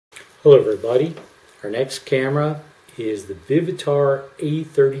Hello everybody. Our next camera is the Vivitar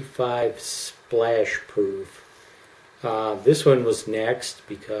A35 Splash Proof. This one was next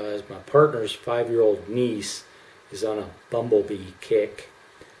because my partner's 5-year-old niece is on a bumblebee kick.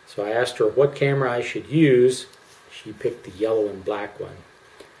 So I asked her what camera I should use. She picked the yellow and black one.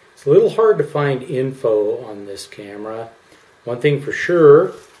 It's a little hard to find info on this camera. One thing for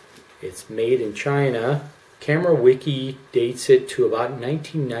sure, it's made in China. Camera Wiki dates it to about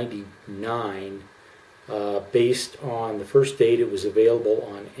 1999 based on the first date it was available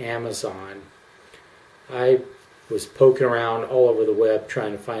on Amazon. I was poking around all over the web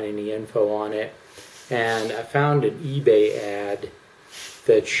trying to find any info on it, and I found an eBay ad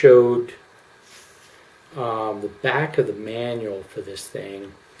that showed the back of the manual for this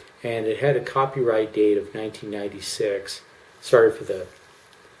thing, and it had a copyright date of 1996. Sorry for the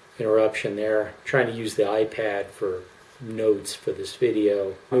interruption there. I'm trying to use the iPad for notes for this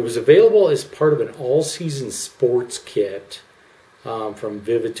video. It was available as part of an all-season sports kit from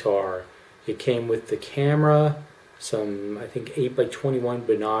Vivitar. It came with the camera, some I think 8x21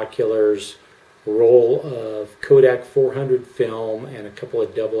 binoculars, a roll of Kodak 400 film, and a couple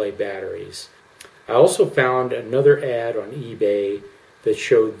of AA batteries. I also found another ad on eBay that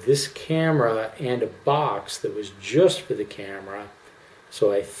showed this camera and a box that was just for the camera.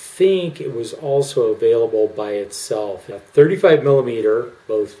 So I think it was also available by itself. A 35mm,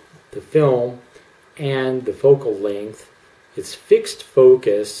 both the film and the focal length. It's fixed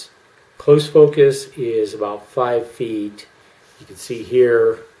focus. Close focus is about 5 feet. You can see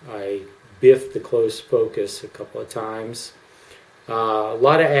here I biffed the close focus a couple of times. A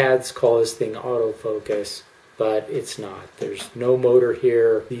lot of ads call this thing autofocus, but it's not. There's no motor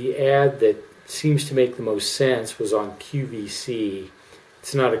here. The ad that seems to make the most sense was on QVC.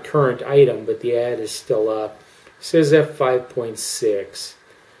 It's not a current item, but the ad is still up. It says f5.6.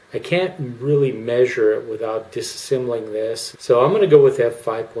 I can't really measure it without disassembling this, so I'm going to go with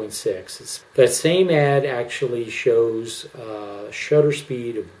f5.6. That same ad actually shows shutter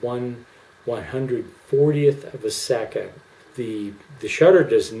speed of 1/140th of a second. The shutter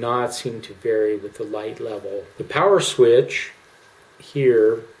does not seem to vary with the light level. The power switch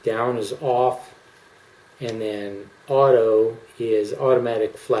here, down is off, and then auto is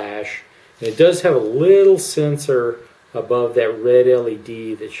automatic flash. And it does have a little sensor above that red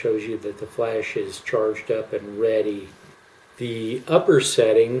LED that shows you that the flash is charged up and ready. The upper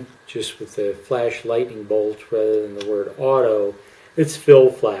setting, just with the flash lightning bolt rather than the word auto, it's fill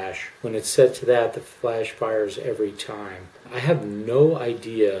flash. When it's set to that, the flash fires every time. I have no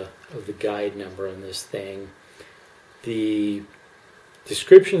idea of the guide number on this thing. The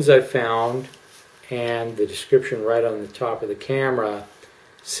descriptions I found and the description right on the top of the camera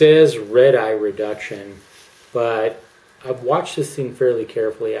says red eye reduction, but I've watched this thing fairly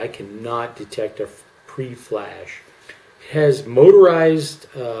carefully. I cannot detect a pre-flash. It has motorized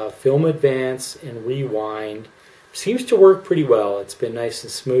film advance and rewind. Seems to work pretty well. It's been nice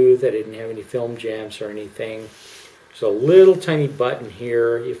and smooth. I didn't have any film jams or anything. There's a little tiny button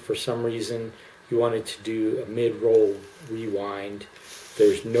here if for some reason you wanted to do a mid-roll rewind.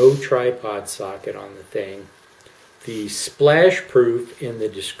 There's no tripod socket on the thing. The splash proof in the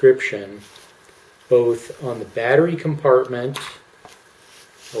description, both on the battery compartment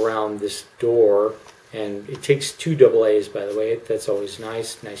around this door, and it takes 2 AA's, by the way. That's always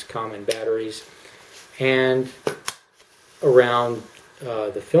nice common batteries. And around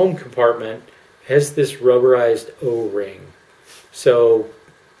the film compartment has this rubberized O-ring. So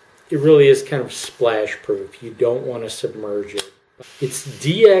it really is kind of splash proof. You don't want to submerge it. It's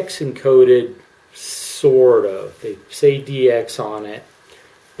DX encoded, sort of. They say DX on it,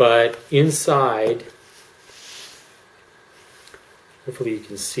 but inside, hopefully you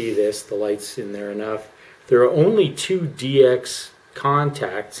can see this, the light's in there enough, there are only 2 DX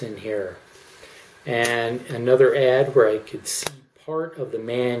contacts in here. And another ad where I could see part of the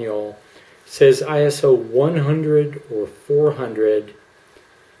manual says ISO 100 or 400,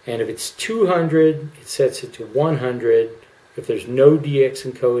 and if it's 200, it sets it to 100. If there's no DX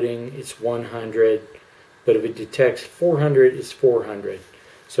encoding, it's 100, but if it detects 400, it's 400.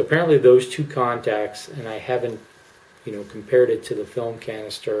 So apparently those 2 contacts, and I haven't, compared it to the film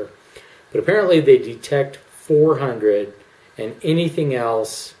canister, but apparently they detect 400, and anything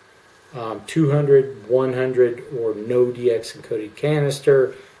else, 200, 100, or no DX encoded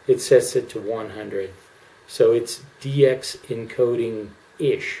canister, it sets it to 100. So it's DX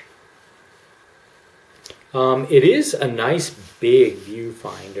encoding-ish. It is a nice big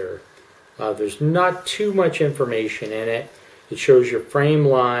viewfinder. There's not too much information in it. It shows your frame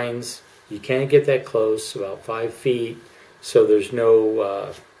lines. You can't get that close, about 5 feet, so there's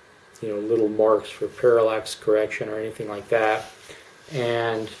no little marks for parallax correction or anything like that.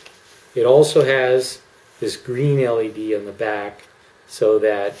 And it also has this green LED on the back, so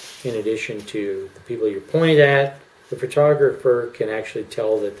that in addition to the people you're pointing at, the photographer can actually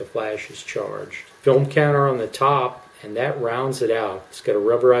tell that the flash is charged. Film counter on the top, and that rounds it out. It's got a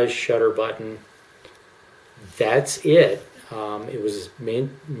rubberized shutter button. That's it. It was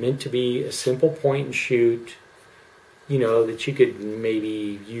meant to be a simple point and shoot, that you could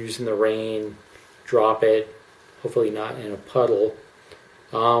maybe use in the rain, drop it, hopefully not in a puddle.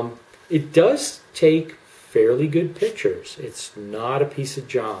 It does take fairly good pictures. It's not a piece of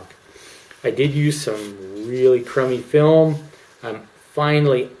junk. I did use some really crummy film. I'm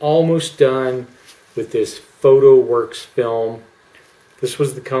finally almost done with this PhotoWorks film. This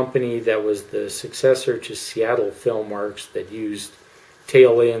was the company that was the successor to Seattle Filmworks that used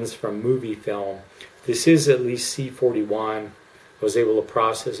tail ends from movie film. This is at least C41. I was able to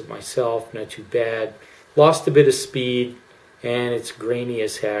process it myself, not too bad. Lost a bit of speed, and it's grainy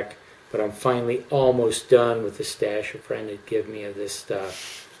as heck, but I'm finally almost done with the stash a friend had given me of this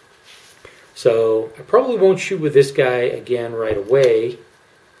stuff. So I probably won't shoot with this guy again right away.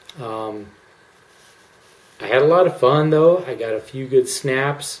 I had a lot of fun though. I got a few good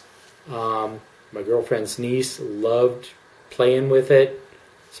snaps. My girlfriend's niece loved playing with it,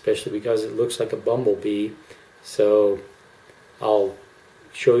 especially because it looks like a bumblebee. So I'll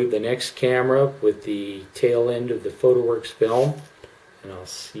show you the next camera with the tail end of the PhotoWorks film, and I'll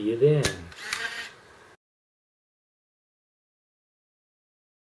see you then.